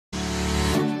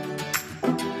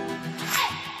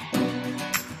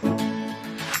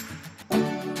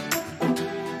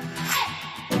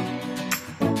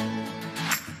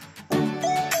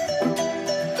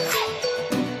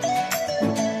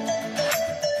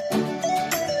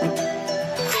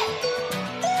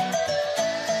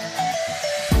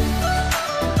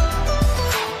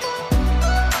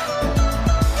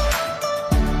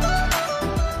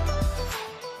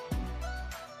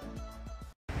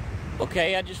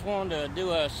Okay, I just wanted to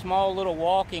do a small little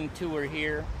walking tour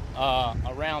here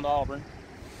around Auburn.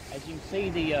 As you can see,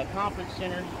 the conference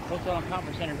center, hotel and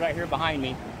conference center is right here behind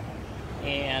me.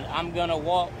 And I'm gonna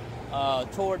walk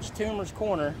towards Toomer's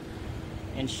Corner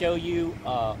and show you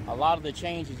a lot of the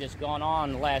changes that's gone on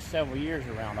in the last several years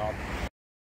around Auburn.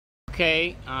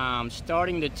 Okay, I'm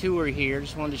starting the tour here.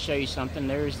 Just wanted to show you something.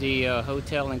 There's the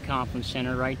hotel and conference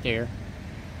center right there.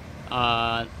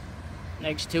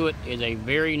 Next to it is a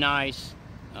very nice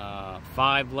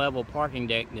 5-level parking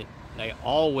deck that they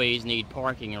always need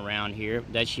parking around here.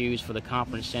 That's used for the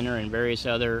conference center and various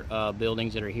other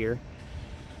buildings that are here.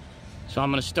 So I'm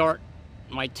going to start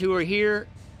my tour here,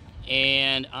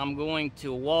 and I'm going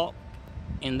to walk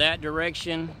in that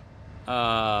direction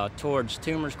towards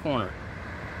Toomer's Corner,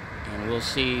 and we'll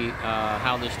see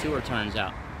how this tour turns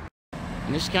out.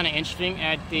 And this is kind of interesting.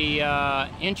 At the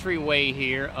entryway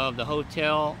here of the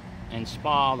hotel and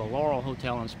spa, the Laurel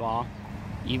Hotel and Spa,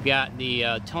 you've got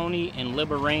the Tony and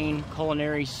Liberaine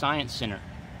Culinary Science Center.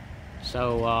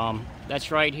 So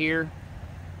that's right here,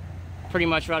 pretty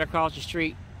much right across the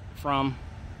street from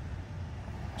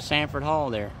Sanford Hall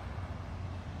there.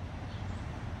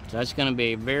 So that's going to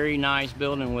be a very nice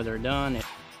building when they're done.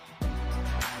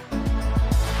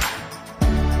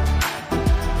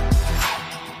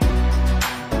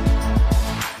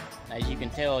 As you can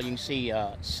tell, you can see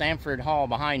Sanford Hall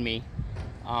behind me.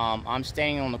 I'm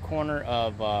standing on the corner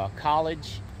of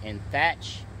College and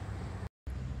Thatch,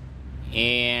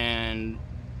 and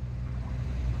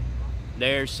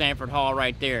there's Sanford Hall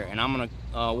right there. And I'm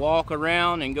gonna walk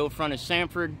around and go in front of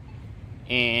Sanford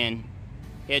and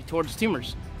head towards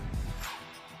Toomer's.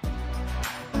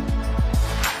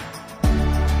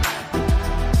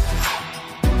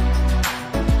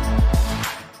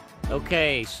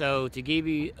 Okay, so to give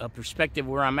you a perspective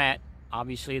where I'm at,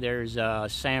 obviously there's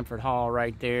Sanford Hall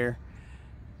right there.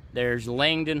 There's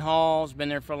Langdon Hall, it's been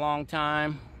there for a long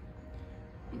time.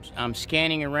 I'm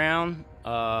scanning around.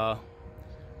 Of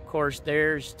course,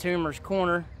 there's Toomer's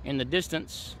Corner in the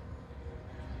distance.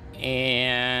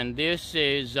 And this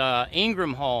is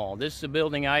Ingram Hall. This is a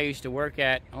building I used to work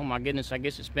at. Oh my goodness, I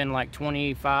guess it's been like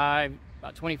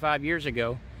about 25 years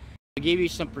ago. To give you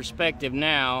some perspective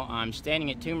now, I'm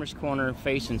standing at Toomer's Corner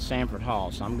facing Sanford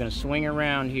Hall. So I'm going to swing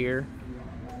around here.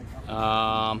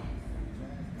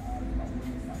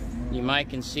 You might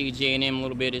can see J&M a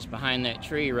little bit. It's behind that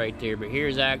tree right there. But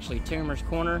here's actually Toomer's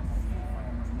Corner.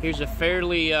 Here's a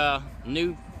fairly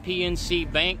new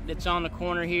PNC bank that's on the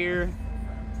corner here.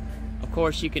 Of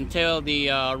course, you can tell the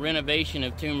renovation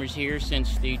of Toomer's here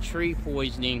since the tree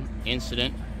poisoning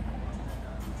incident.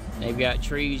 They've got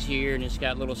trees here, and it's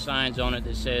got little signs on it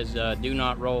that says do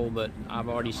not roll, but I've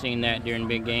already seen that during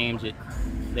big games.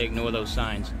 They ignore those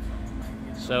signs.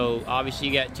 So obviously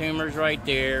you got Toomer's right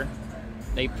there.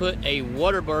 They put a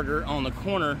Whataburger on the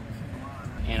corner,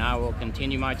 and I will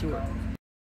continue my tour.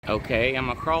 Okay, I'm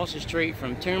across the street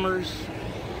from Toomer's,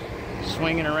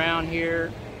 swinging around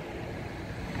here.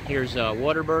 Here's a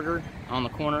Whataburger on the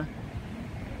corner,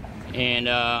 and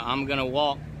I'm gonna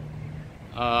walk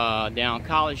down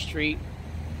College Street,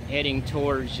 heading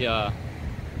towards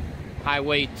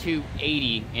Highway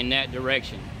 280 in that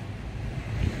direction.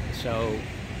 So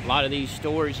a lot of these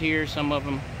stores here, some of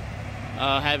them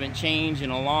haven't changed in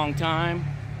a long time.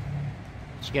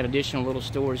 Just got additional little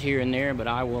stores here and there, but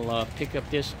I will pick up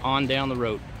this on down the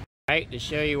road. All right, to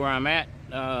show you where I'm at,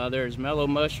 there's Mellow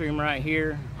Mushroom right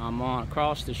here. I'm on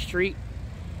across the street,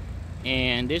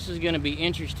 and this is going to be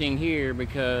interesting here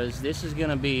because this is going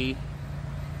to be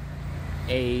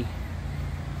a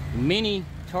mini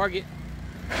Target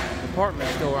department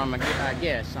store, I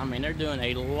guess. I mean, they're doing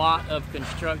a lot of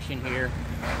construction here,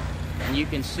 and you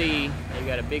can see they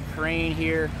got a big crane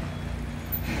here.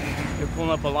 They're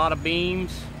pulling up a lot of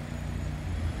beams,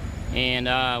 and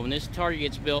when this Target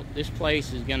gets built, this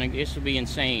place is this will be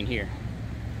insane here.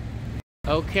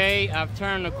 Okay, I've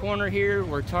turned the corner here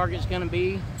where Target's gonna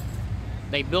be.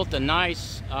 They built a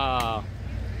nice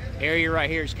area right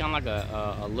here. It's kind of like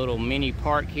a little mini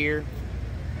park here.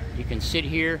 You can sit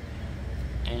here,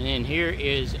 and then here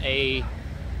is a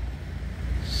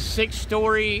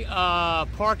 6-story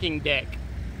parking deck.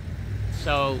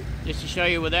 So just to show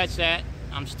you where that's at,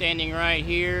 I'm standing right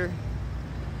here,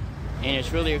 and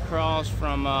it's really across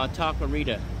from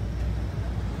Taqueria.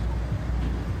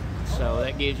 So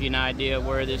that gives you an idea of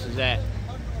where this is at.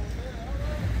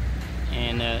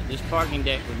 And this parking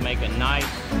deck would make a nice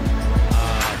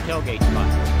tailgate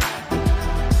spot.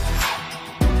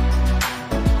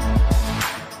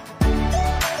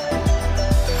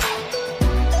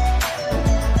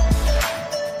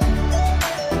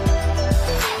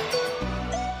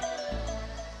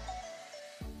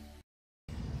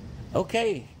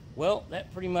 Okay, well,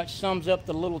 that pretty much sums up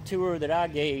the little tour that I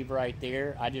gave right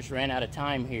there. I just ran out of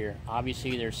time here.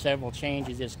 Obviously, there's several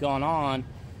changes that's gone on,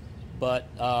 but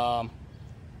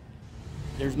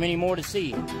there's many more to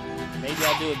see. Maybe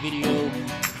I'll do a video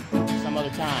some other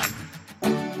time.